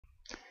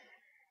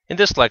In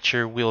this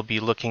lecture, we'll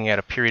be looking at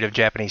a period of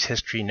Japanese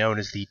history known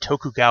as the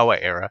Tokugawa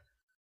Era,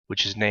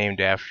 which is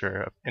named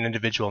after an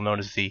individual known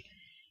as the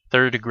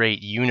Third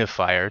Great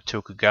Unifier,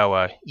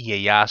 Tokugawa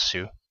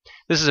Ieyasu.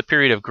 This is a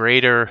period of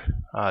greater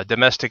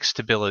domestic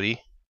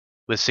stability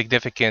with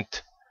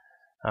significant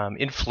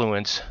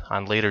influence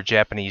on later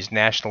Japanese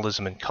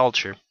nationalism and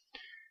culture,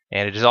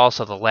 and it is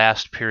also the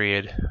last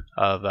period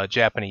of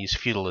Japanese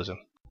feudalism.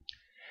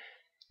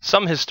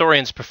 Some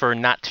historians prefer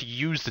not to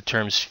use the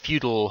terms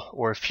feudal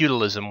or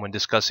feudalism when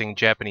discussing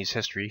Japanese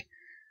history.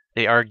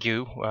 They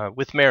argue,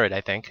 with merit I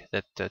think,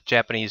 that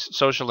Japanese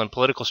social and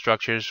political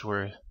structures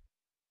were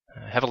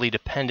heavily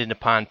dependent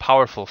upon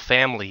powerful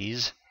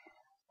families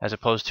as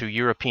opposed to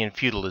European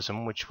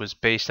feudalism, which was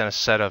based on a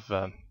set of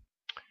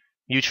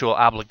mutual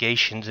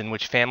obligations in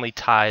which family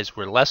ties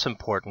were less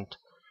important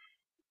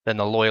than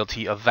the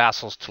loyalty of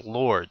vassals to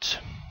lords.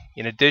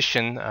 In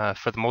addition,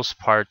 for the most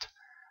part,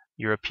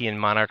 European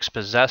monarchs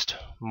possessed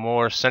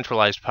more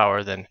centralized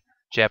power than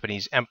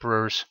Japanese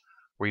emperors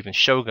or even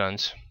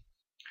shoguns.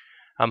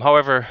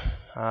 However,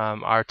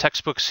 our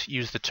textbooks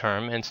use the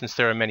term, and since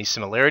there are many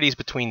similarities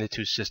between the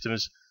two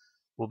systems,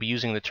 we'll be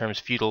using the terms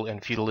feudal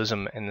and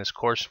feudalism in this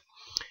course.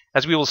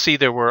 As we will see,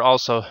 there were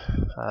also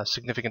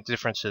significant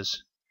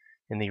differences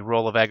in the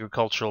role of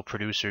agricultural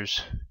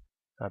producers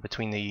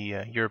between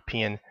the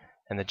European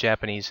and the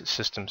Japanese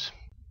systems.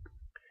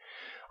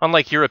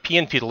 Unlike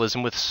European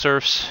feudalism with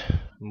serfs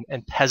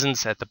and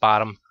peasants at the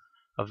bottom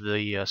of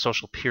the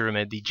social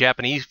pyramid, the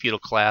Japanese feudal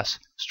class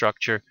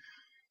structure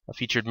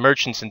featured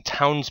merchants and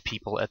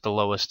townspeople at the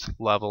lowest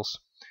levels.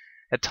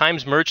 At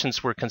times,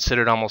 merchants were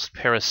considered almost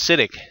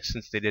parasitic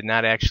since they did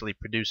not actually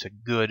produce a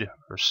good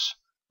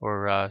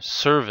or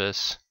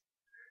service,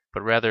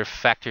 but rather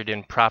factored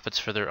in profits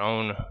for their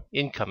own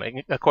income,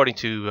 according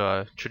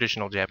to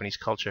traditional Japanese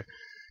culture.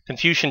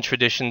 Confucian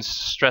traditions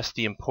stress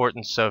the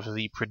importance of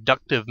the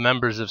productive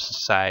members of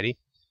society.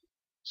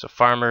 So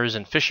farmers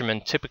and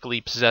fishermen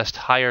typically possessed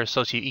higher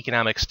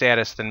socioeconomic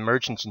status than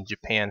merchants in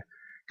Japan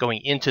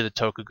going into the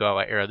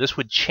Tokugawa era. This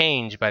would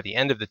change by the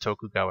end of the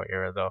Tokugawa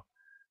era, though,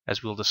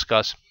 as we'll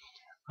discuss.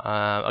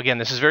 Again,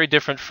 this is very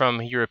different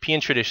from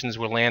European traditions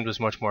where land was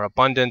much more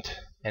abundant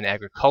and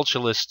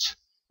agriculturalists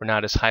were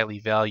not as highly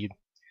valued.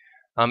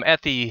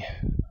 At the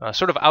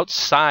sort of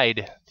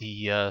outside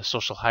the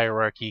social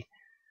hierarchy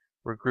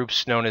were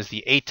groups known as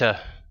the Eta,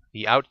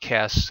 the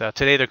outcasts.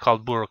 Today they're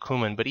called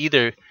Burokumen, but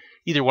either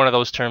one of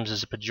those terms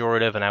is a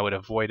pejorative, and I would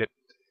avoid it.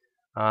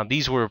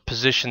 These were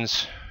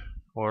positions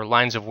or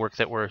lines of work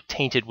that were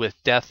tainted with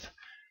death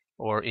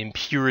or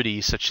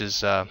impurity, such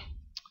as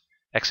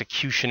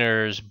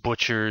executioners,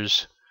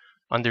 butchers,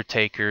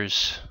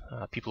 undertakers,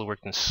 people who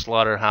worked in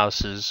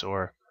slaughterhouses,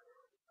 or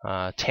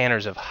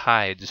tanners of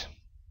hides.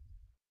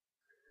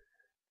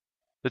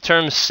 The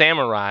term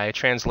samurai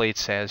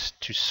translates as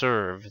to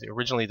serve.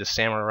 Originally, the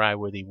samurai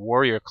were the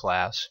warrior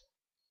class,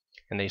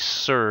 and they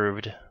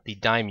served the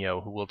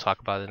daimyo, who we'll talk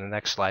about in the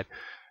next slide.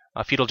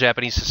 Feudal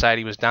Japanese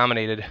society was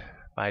dominated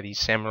by the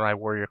samurai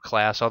warrior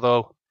class.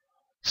 Although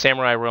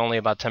samurai were only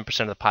about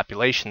 10% of the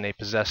population, they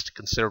possessed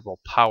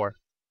considerable power.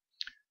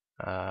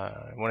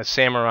 When a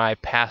samurai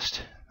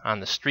passed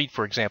on the street,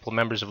 for example,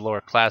 members of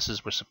lower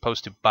classes were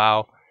supposed to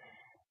bow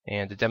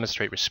and to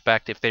demonstrate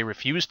respect. If they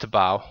refused to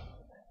bow,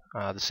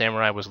 the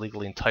samurai was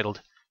legally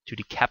entitled to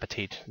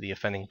decapitate the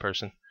offending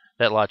person.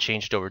 That law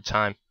changed over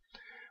time.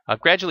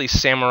 Gradually,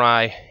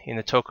 samurai in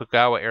the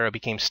Tokugawa era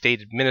became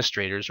state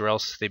administrators, or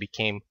else they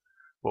became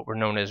what were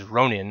known as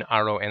ronin,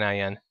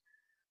 R-O-N-I-N.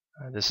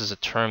 This is a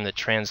term that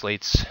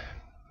translates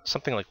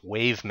something like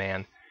wave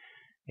man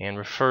and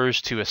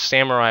refers to a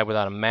samurai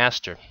without a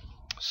master.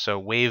 So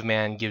wave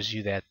man gives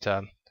you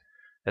that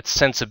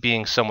sense of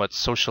being somewhat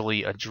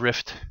socially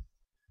adrift.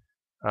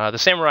 The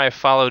samurai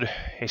followed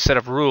a set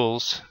of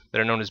rules that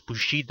are known as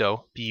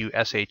Bushido,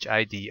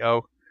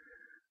 B-U-S-H-I-D-O.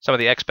 Some of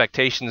the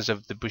expectations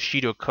of the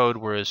Bushido code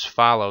were as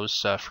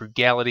follows: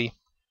 frugality,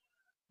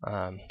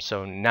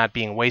 so not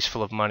being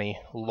wasteful of money;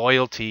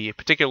 loyalty,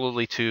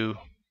 particularly to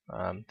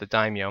the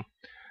daimyo;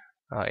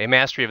 a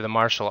mastery of the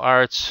martial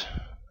arts;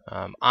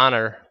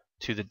 honor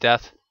to the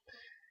death;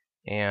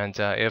 and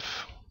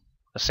if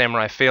a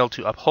samurai failed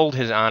to uphold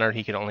his honor,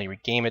 he could only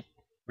regain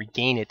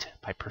it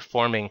by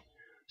performing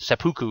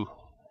seppuku,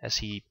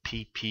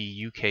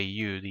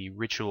 S-E-P-P-U-K-U, the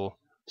ritual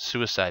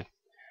suicide.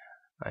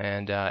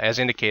 And as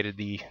indicated,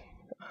 the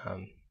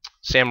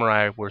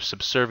samurai were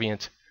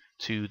subservient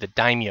to the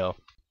daimyo.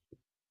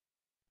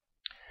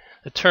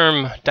 The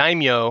term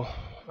daimyo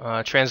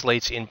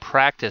translates in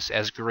practice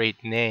as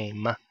great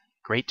name,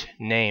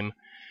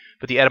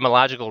 but the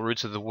etymological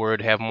roots of the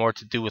word have more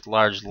to do with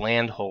large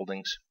land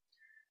holdings.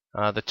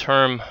 The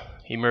term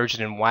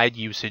emerged in wide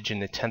usage in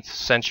the 10th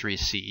century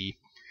CE.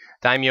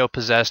 Daimyo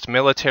possessed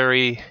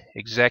military,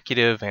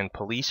 executive, and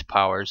police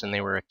powers, and they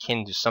were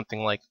akin to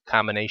something like a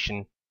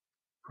combination,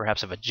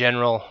 perhaps, of a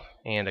general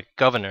and a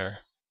governor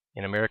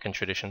in American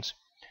traditions.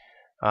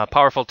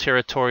 Powerful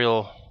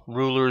territorial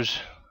rulers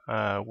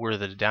were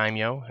the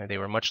daimyo, and they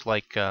were much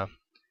like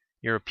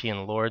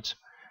European lords.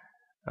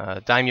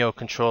 Daimyo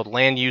controlled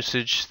land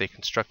usage, they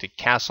constructed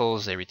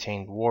castles, they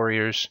retained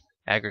warriors,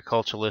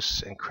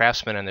 agriculturalists, and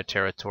craftsmen on their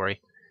territory.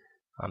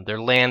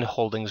 Their land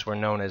holdings were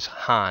known as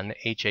Han,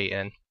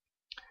 H-A-N.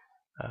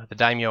 The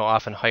daimyo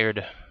often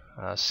hired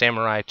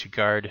samurai to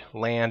guard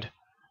land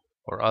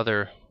or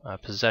other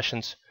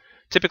possessions.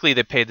 Typically,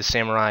 they paid the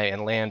samurai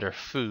in land or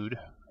food,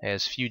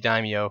 as few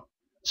daimyo,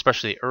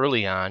 especially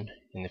early on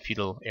in the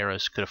feudal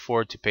eras, could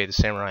afford to pay the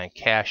samurai in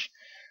cash.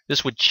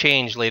 This would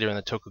change later in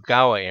the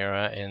Tokugawa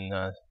era,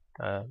 and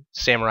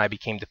samurai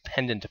became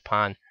dependent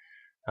upon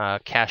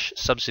cash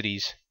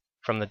subsidies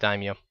from the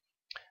daimyo.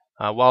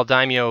 While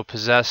daimyo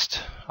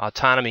possessed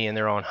autonomy in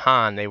their own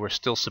han, they were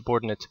still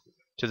subordinate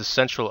to the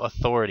central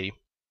authority.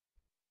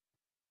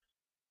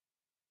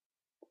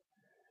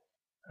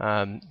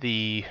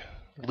 The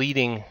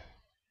leading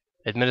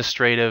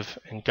administrative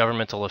and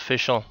governmental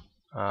official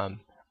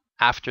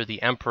after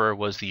the emperor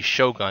was the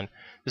shogun.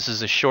 This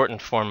is a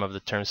shortened form of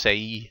the term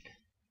sei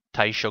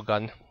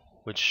taishogun,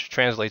 which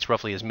translates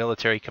roughly as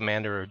military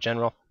commander or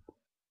general.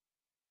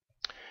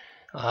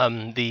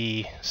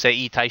 The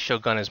sei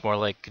taishogun is more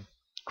like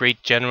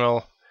great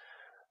general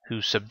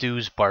who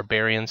subdues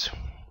barbarians.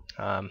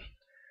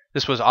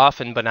 This was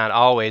often, but not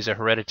always, a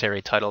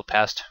hereditary title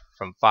passed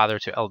from father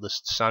to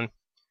eldest son.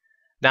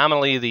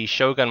 Nominally, the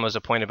shogun was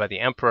appointed by the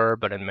emperor,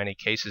 but in many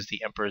cases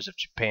the emperors of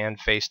Japan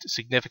faced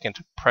significant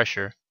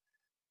pressure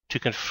to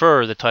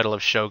confer the title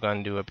of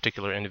shogun to a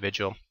particular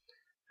individual.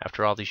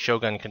 After all, the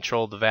shogun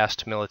controlled the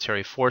vast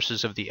military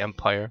forces of the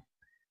empire,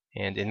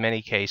 and in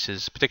many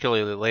cases,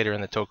 particularly later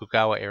in the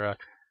Tokugawa era,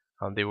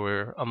 they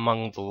were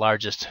among the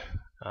largest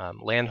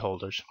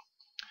landholders.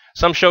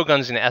 Some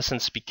shoguns, in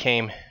essence,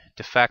 became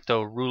de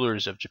facto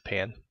rulers of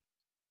Japan.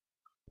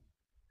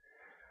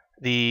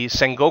 The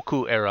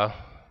Sengoku era,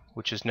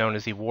 which is known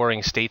as the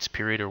Warring States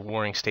period or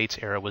Warring States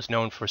era, was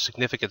known for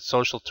significant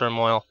social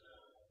turmoil,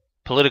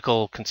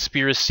 political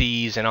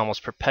conspiracies, and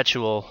almost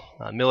perpetual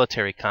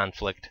military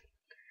conflict.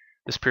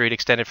 This period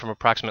extended from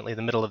approximately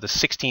the middle of the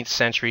 16th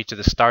century to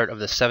the start of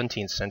the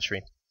 17th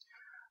century.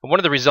 One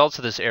of the results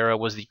of this era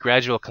was the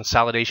gradual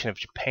consolidation of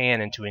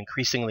Japan into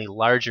increasingly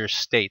larger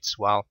states,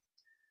 while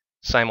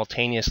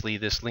simultaneously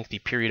this lengthy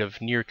period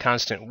of near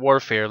constant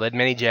warfare led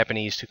many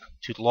Japanese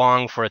to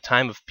long for a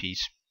time of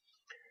peace.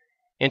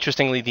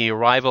 Interestingly, the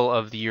arrival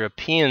of the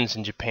Europeans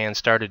in Japan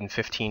started in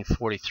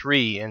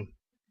 1543, and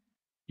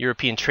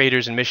European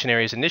traders and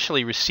missionaries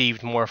initially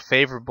received more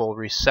favorable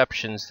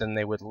receptions than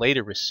they would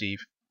later receive.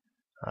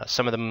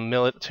 Some of the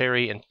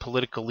military and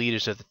political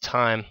leaders of the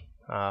time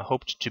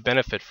hoped to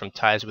benefit from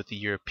ties with the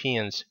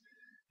Europeans,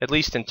 at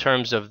least in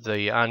terms of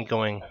the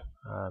ongoing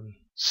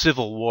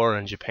civil war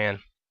in Japan.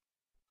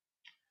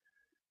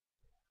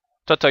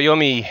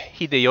 Toyotomi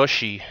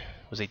Hideyoshi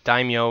was a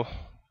daimyo,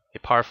 a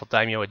powerful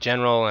daimyo, a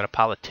general, and a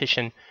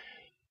politician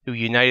who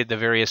united the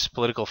various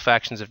political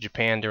factions of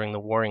Japan during the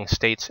Warring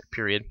States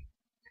period.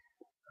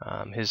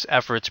 His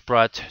efforts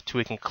brought to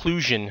a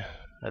conclusion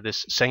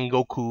this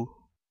Sengoku,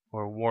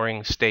 or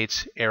Warring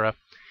States era.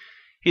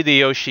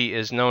 Hideyoshi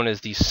is known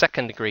as the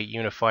second great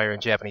unifier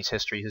in Japanese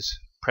history. His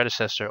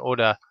predecessor,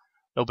 Oda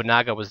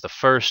Nobunaga, was the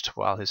first,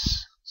 while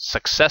his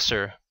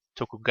successor,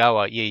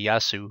 Tokugawa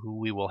Ieyasu, who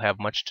we will have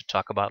much to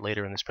talk about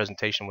later in this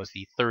presentation, was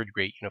the third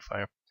great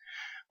unifier.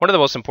 One of the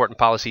most important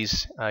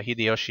policies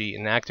Hideyoshi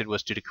enacted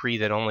was to decree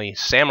that only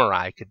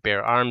samurai could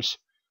bear arms.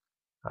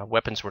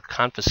 Weapons were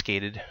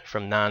confiscated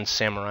from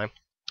non-samurai.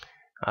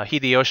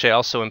 Hideyoshi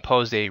also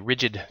imposed a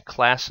rigid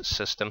class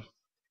system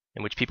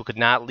in which people could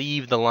not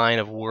leave the line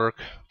of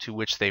work to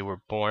which they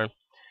were born.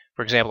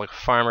 For example, a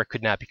farmer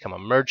could not become a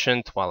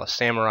merchant, while a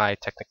samurai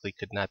technically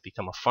could not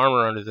become a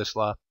farmer under this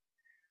law.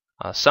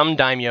 Some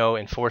daimyo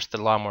enforced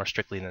the law more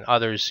strictly than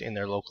others in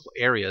their local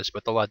areas,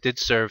 but the law did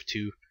serve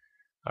to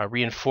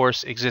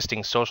reinforce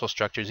existing social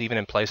structures, even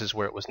in places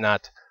where it was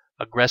not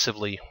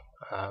aggressively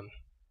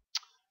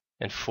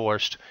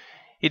enforced.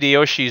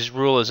 Hideyoshi's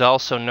rule is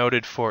also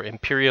noted for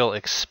imperial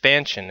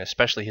expansion,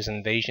 especially his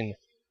invasion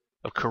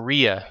of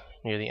Korea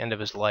near the end of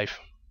his life.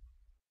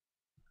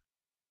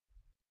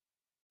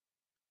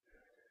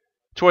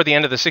 Toward the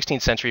end of the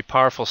 16th century,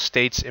 powerful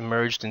states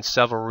emerged in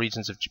several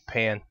regions of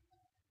Japan.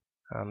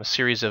 A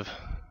series of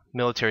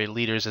military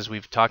leaders, as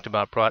we've talked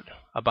about, brought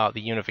about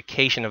the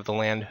unification of the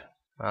land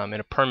in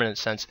a permanent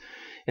sense.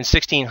 In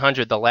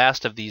 1600, the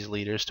last of these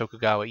leaders,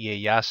 Tokugawa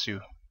Ieyasu,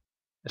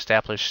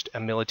 established a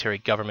military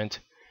government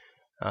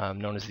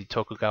known as the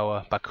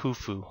Tokugawa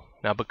Bakufu.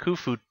 Now,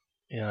 Bakufu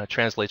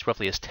translates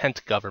roughly as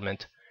tent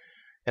government,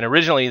 and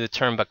originally the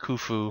term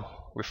Bakufu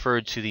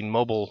referred to the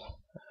mobile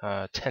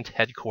tent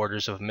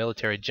headquarters of a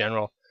military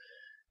general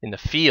in the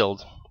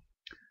field,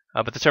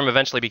 but the term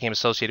eventually became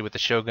associated with the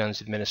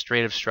shogun's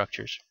administrative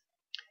structures.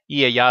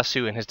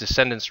 Ieyasu and his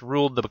descendants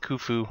ruled the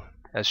Bakufu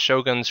as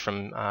shoguns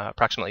from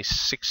approximately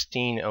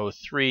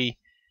 1603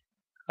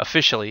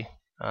 officially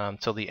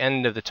till the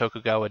end of the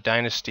Tokugawa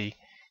dynasty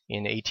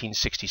in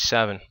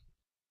 1867.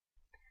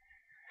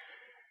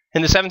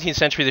 In the 17th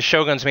century, the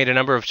shoguns made a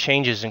number of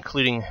changes,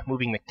 including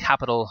moving the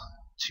capital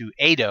to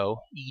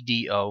Edo,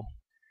 E-D-O,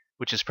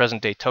 which is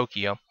present-day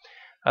Tokyo.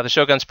 The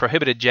shoguns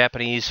prohibited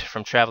Japanese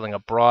from traveling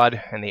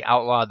abroad, and they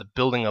outlawed the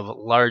building of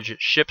large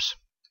ships.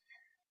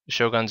 The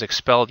shoguns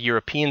expelled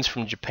Europeans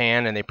from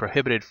Japan, and they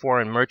prohibited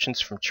foreign merchants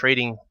from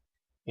trading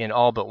in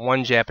all but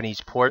one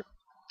Japanese port.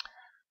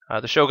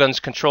 The shoguns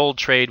controlled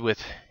trade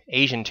with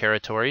Asian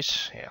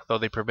territories, although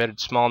they permitted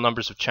small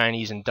numbers of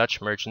Chinese and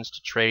Dutch merchants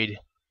to trade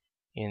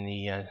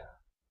into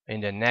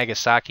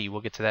Nagasaki.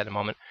 We'll get to that in a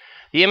moment.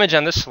 The image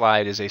on this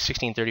slide is a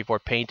 1634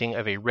 painting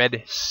of a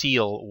Red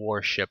Seal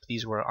warship.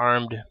 These were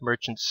armed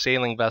merchant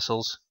sailing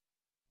vessels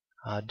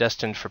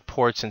destined for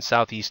ports in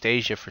Southeast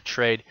Asia for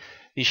trade.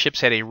 These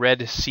ships had a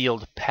red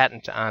sealed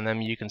patent on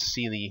them. You can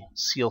see the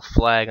seal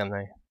flag on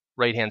the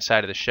right-hand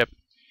side of the ship.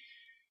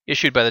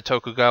 Issued by the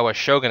Tokugawa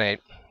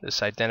shogunate,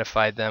 this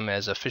identified them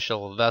as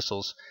official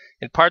vessels.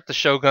 In part, the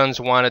shoguns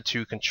wanted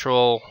to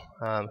control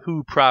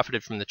who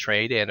profited from the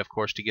trade and, of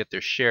course, to get their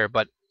share,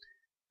 but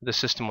the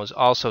system was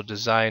also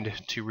designed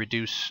to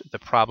reduce the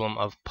problem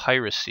of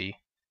piracy.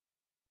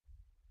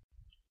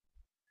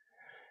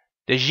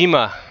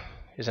 Dejima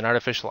is an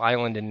artificial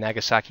island in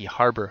Nagasaki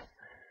Harbor.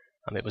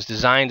 It was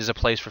designed as a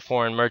place for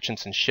foreign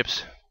merchants and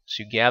ships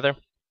to gather.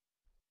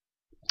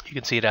 You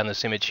can see it on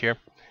this image here.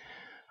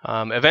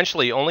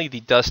 Eventually, only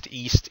the Dust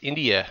East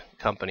India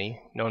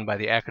Company, known by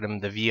the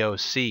acronym the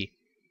VOC,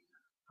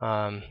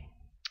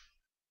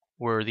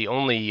 were the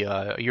only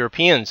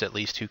Europeans, at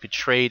least, who could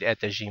trade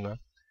at Dejima.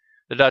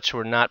 The Dutch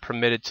were not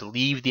permitted to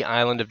leave the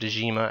island of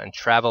Dejima and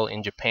travel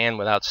in Japan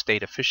without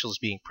state officials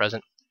being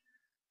present.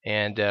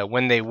 And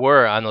when they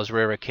were on those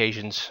rare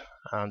occasions,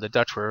 the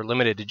Dutch were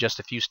limited to just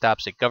a few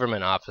stops at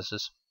government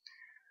offices.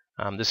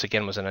 This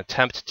again was an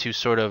attempt to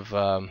sort of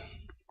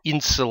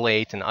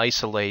insulate and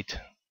isolate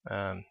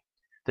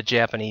the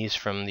Japanese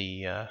from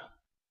the,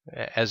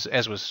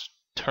 as was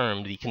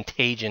termed, the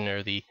contagion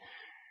or the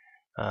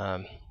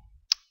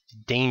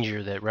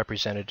danger that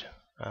represented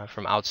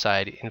from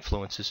outside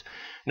influences.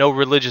 No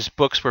religious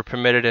books were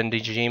permitted in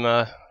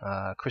Dejima.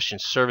 Christian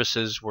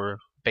services were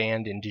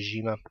banned in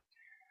Dejima.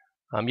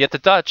 Yet the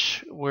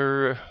Dutch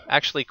were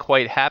actually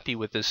quite happy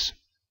with this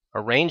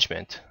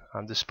arrangement,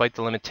 despite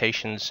the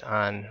limitations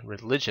on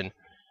religion,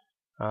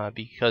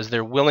 because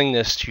their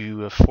willingness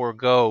to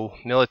forego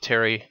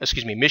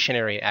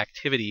missionary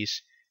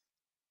activities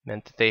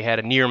meant that they had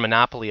a near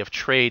monopoly of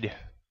trade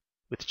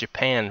with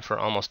Japan for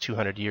almost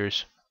 200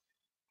 years.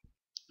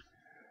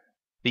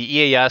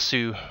 The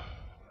Ieyasu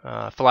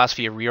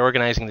philosophy of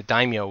reorganizing the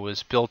daimyo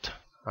was built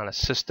on a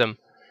system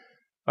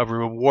of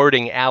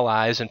rewarding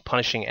allies and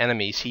punishing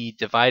enemies. He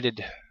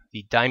divided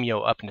the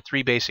daimyo up into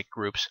three basic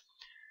groups.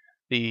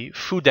 The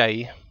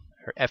Fudai,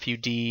 or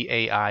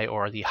F-U-D-A-I,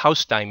 or the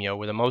house daimyo,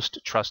 were the most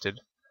trusted,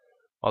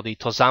 while the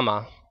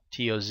Tozama,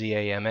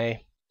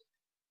 T-O-Z-A-M-A,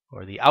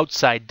 or the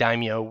outside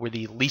daimyo, were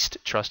the least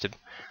trusted.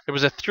 There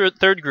was a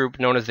third group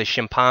known as the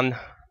Shimpan,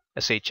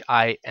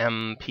 S-H-I-M-P-A-N,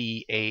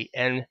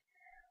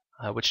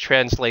 which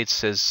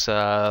translates as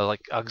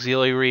like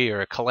auxiliary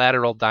or a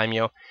collateral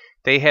daimyo.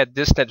 They had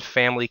distant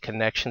family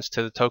connections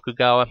to the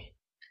Tokugawa,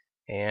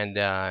 and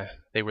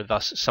they were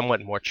thus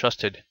somewhat more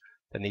trusted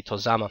than the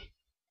Tozama.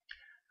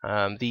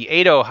 The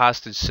Edo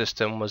hostage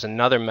system was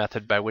another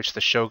method by which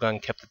the shogun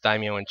kept the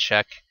daimyo in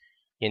check.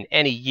 In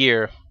any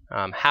year,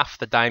 half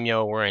the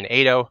daimyo were in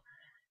Edo,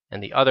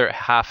 and the other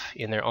half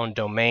in their own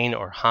domain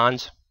or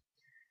Hans.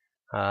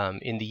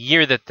 In the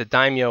year that the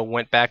daimyo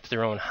went back to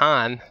their own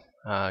Han,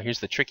 here's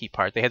the tricky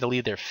part: they had to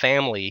leave their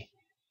family,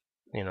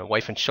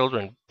 wife and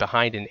children,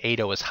 behind in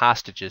Edo as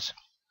hostages.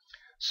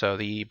 So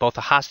both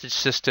the hostage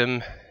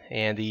system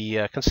and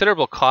the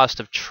considerable cost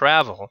of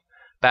travel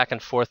back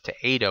and forth to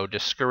Edo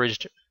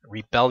discouraged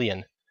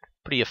rebellion.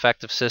 Pretty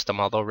effective system,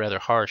 although rather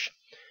harsh.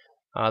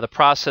 The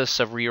process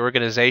of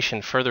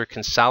reorganization further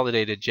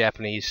consolidated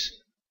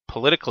Japanese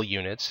political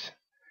units,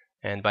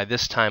 and by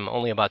this time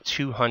only about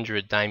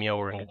 200 daimyo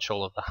were in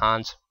control of the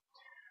Hans.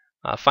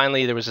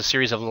 Finally, there was a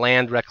series of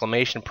land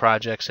reclamation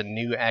projects and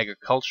new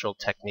agricultural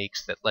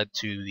techniques that led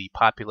to the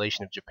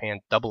population of Japan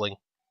doubling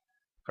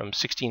from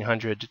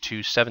 1600 to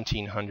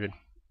 1700.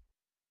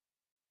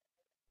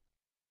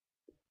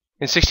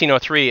 In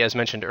 1603, as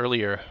mentioned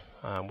earlier,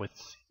 with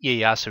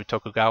Ieyasu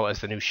Tokugawa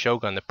as the new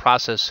shogun, the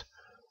process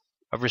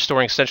of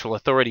restoring central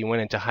authority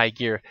went into high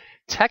gear.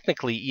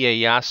 Technically,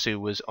 Ieyasu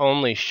was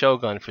only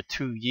shogun for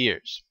 2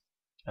 years,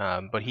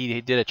 but he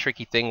did a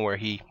tricky thing where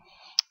he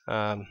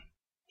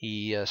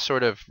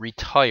sort of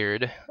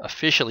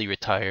officially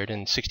retired in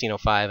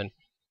 1605,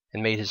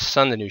 and made his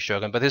son the new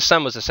shogun. But his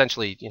son was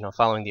essentially,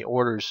 following the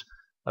orders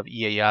of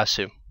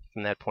Ieyasu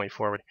from that point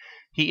forward.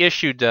 He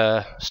issued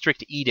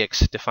strict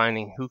edicts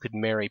defining who could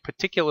marry,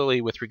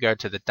 particularly with regard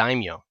to the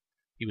daimyo.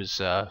 He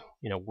was,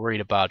 worried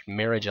about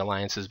marriage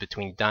alliances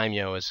between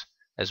daimyo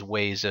as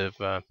ways of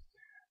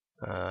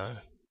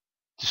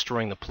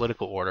destroying the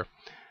political order.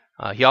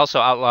 He also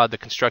outlawed the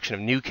construction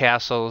of new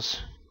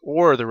castles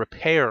or the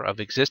repair of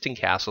existing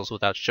castles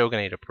without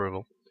shogunate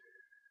approval.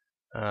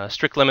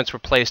 Strict limits were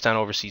placed on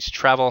overseas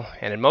travel,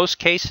 and in most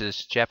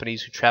cases,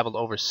 Japanese who traveled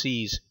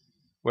overseas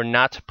were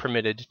not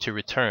permitted to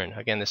return.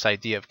 Again, this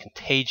idea of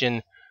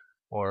contagion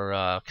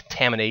or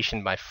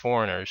contamination by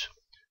foreigners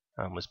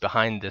was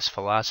behind this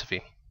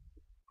philosophy.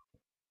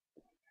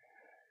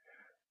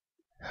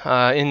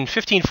 In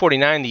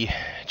 1549, the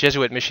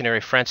Jesuit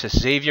missionary Francis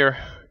Xavier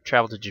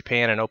traveled to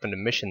Japan and opened a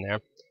mission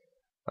there.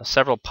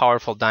 Several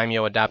powerful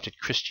daimyo adopted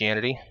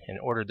Christianity and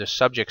ordered their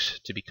subjects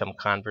to become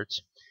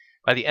converts.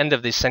 By the end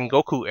of the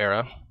Sengoku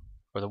era,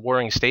 or the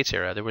Warring States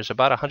era, there was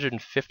about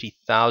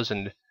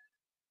 150,000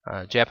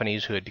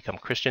 Japanese who had become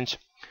Christians.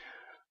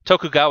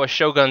 Tokugawa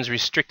shoguns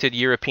restricted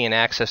European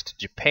access to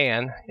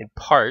Japan, in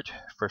part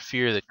for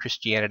fear that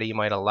Christianity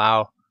might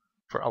allow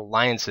for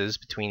alliances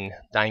between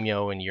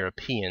daimyo and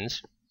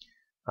Europeans.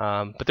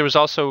 But there was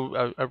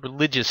also a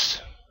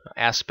religious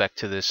aspect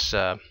to this,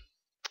 to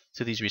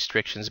these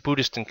restrictions.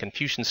 Buddhist and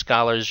Confucian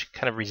scholars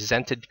kind of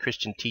resented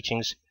Christian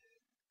teachings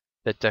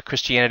that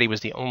Christianity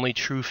was the only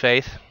true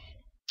faith.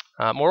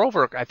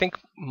 Moreover, I think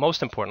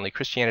most importantly,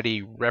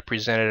 Christianity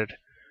represented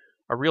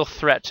a real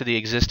threat to the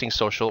existing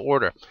social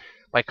order.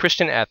 By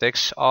Christian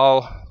ethics,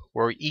 all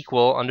were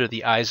equal under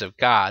the eyes of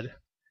God,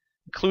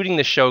 including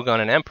the shogun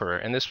and emperor,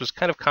 and this was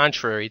kind of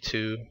contrary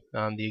to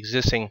the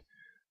existing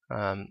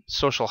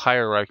social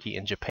hierarchy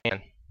in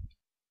Japan.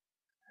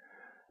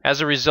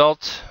 As a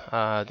result,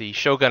 the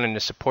shogun and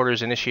his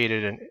supporters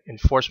initiated an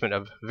enforcement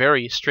of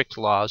very strict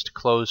laws to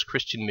close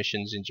Christian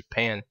missions in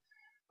Japan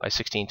by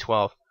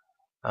 1612.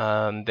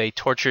 They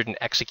tortured and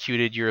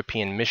executed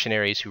European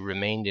missionaries who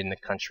remained in the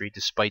country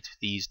despite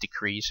these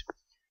decrees.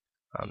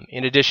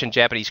 In addition,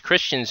 Japanese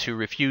Christians who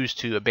refused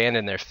to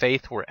abandon their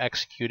faith were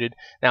executed.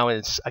 Now,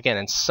 again,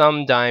 in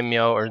some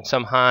daimyo or in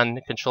some han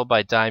controlled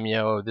by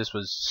daimyo, this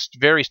was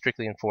very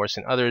strictly enforced.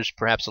 In others,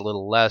 perhaps a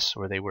little less,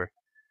 where they were,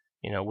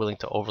 willing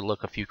to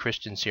overlook a few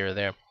Christians here or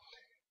there.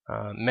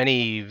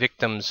 Many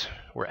victims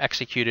were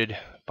executed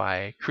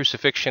by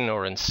crucifixion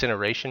or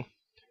incineration.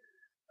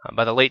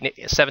 By the late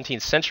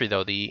 17th century,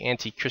 though, the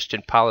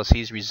anti-Christian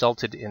policies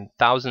resulted in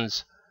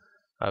thousands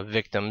of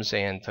victims,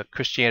 and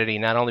Christianity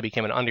not only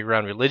became an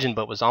underground religion,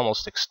 but was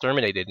almost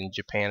exterminated in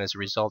Japan as a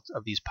result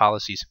of these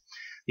policies.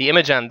 The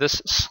image on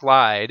this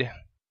slide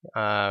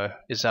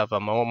is of a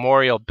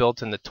memorial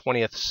built in the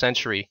 20th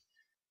century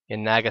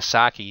in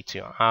Nagasaki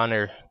to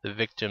honor the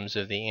victims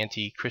of the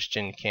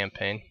anti-Christian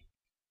campaign.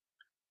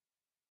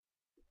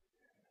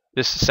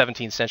 This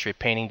 17th century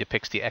painting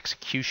depicts the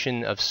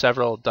execution of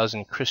several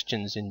dozen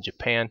Christians in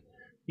Japan.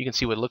 You can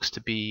see what looks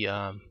to be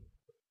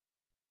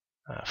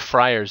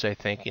friars, I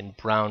think, in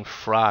brown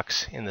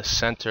frocks in the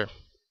center.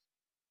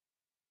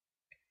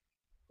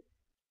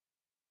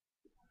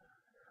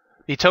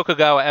 The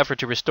Tokugawa effort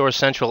to restore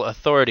central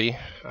authority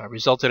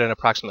resulted in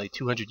approximately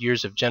 200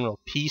 years of general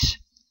peace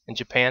in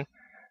Japan,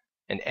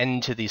 an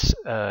end to this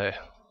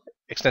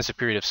extensive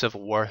period of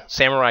civil war.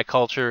 Samurai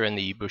culture and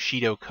the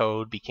Bushido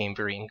code became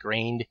very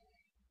ingrained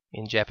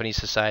in Japanese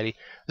society.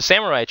 The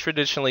samurai,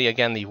 traditionally,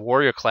 again, the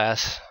warrior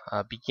class,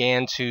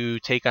 began to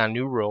take on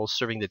new roles,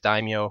 serving the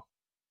daimyo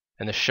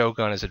and the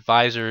shogun as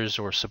advisors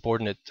or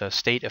subordinate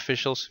state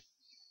officials.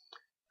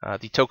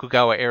 The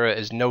Tokugawa era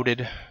is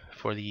noted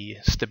for the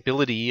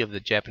stability of the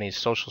Japanese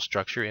social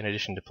structure in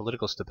addition to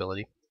political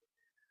stability.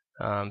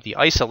 The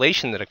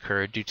isolation that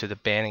occurred due to the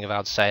banning of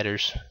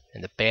outsiders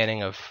and the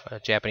banning of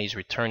Japanese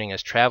returning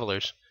as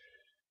travelers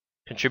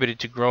contributed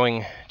to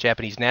growing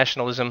Japanese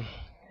nationalism.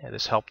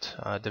 This helped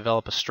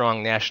develop a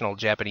strong national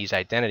Japanese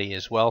identity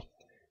as well,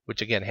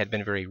 which again had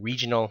been very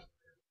regional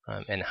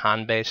and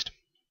Han-based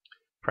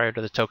prior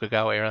to the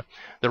Tokugawa era.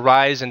 The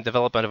rise and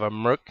development of a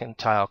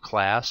mercantile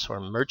class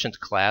or merchant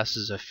class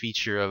is a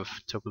feature of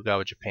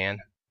Tokugawa Japan,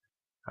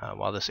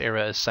 while this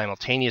era is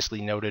simultaneously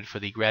noted for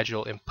the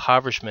gradual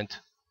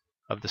impoverishment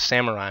of the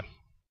samurai.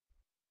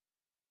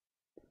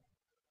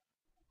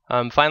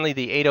 Finally,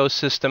 the Edo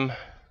system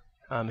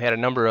had a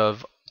number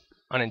of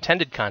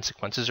unintended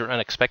consequences or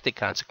unexpected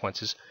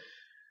consequences.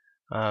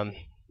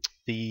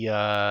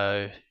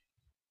 The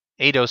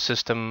Edo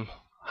system,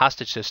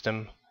 hostage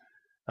system,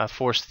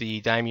 forced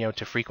the daimyo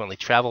to frequently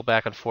travel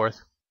back and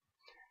forth,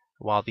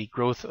 while the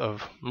growth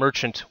of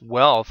merchant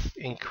wealth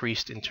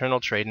increased internal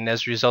trade, and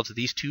as a result of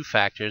these two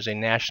factors, a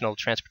national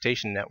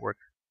transportation network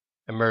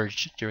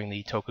emerged during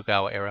the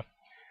Tokugawa era.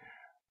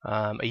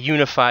 A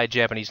unified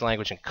Japanese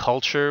language and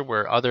culture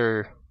were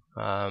other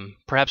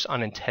perhaps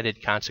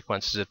unintended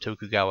consequences of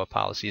Tokugawa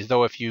policies,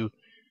 though if you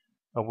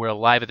were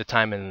alive at the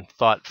time and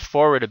thought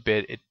forward a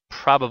bit, it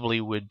probably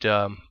would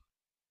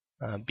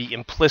be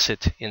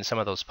implicit in some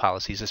of those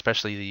policies,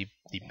 especially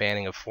the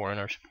banning of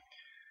foreigners.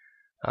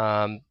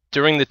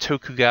 During the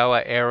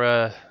Tokugawa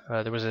era,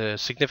 there was a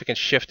significant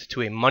shift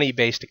to a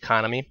money-based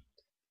economy.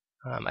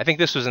 I think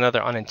this was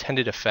another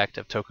unintended effect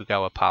of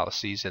Tokugawa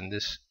policies, and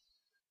this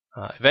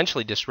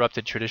eventually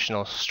disrupted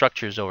traditional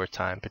structures over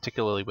time,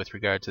 particularly with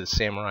regard to the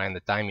samurai and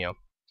the daimyo,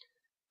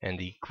 and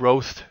the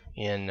growth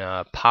in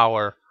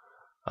power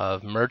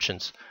of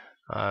merchants.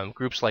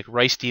 Groups like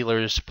rice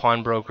dealers,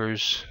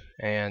 pawnbrokers,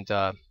 and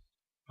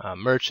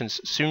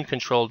merchants soon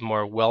controlled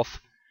more wealth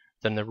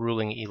than the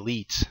ruling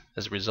elites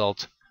as a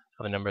result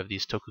of a number of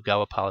these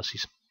Tokugawa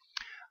policies.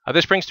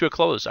 This brings to a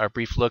close our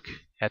brief look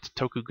at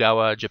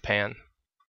Tokugawa Japan.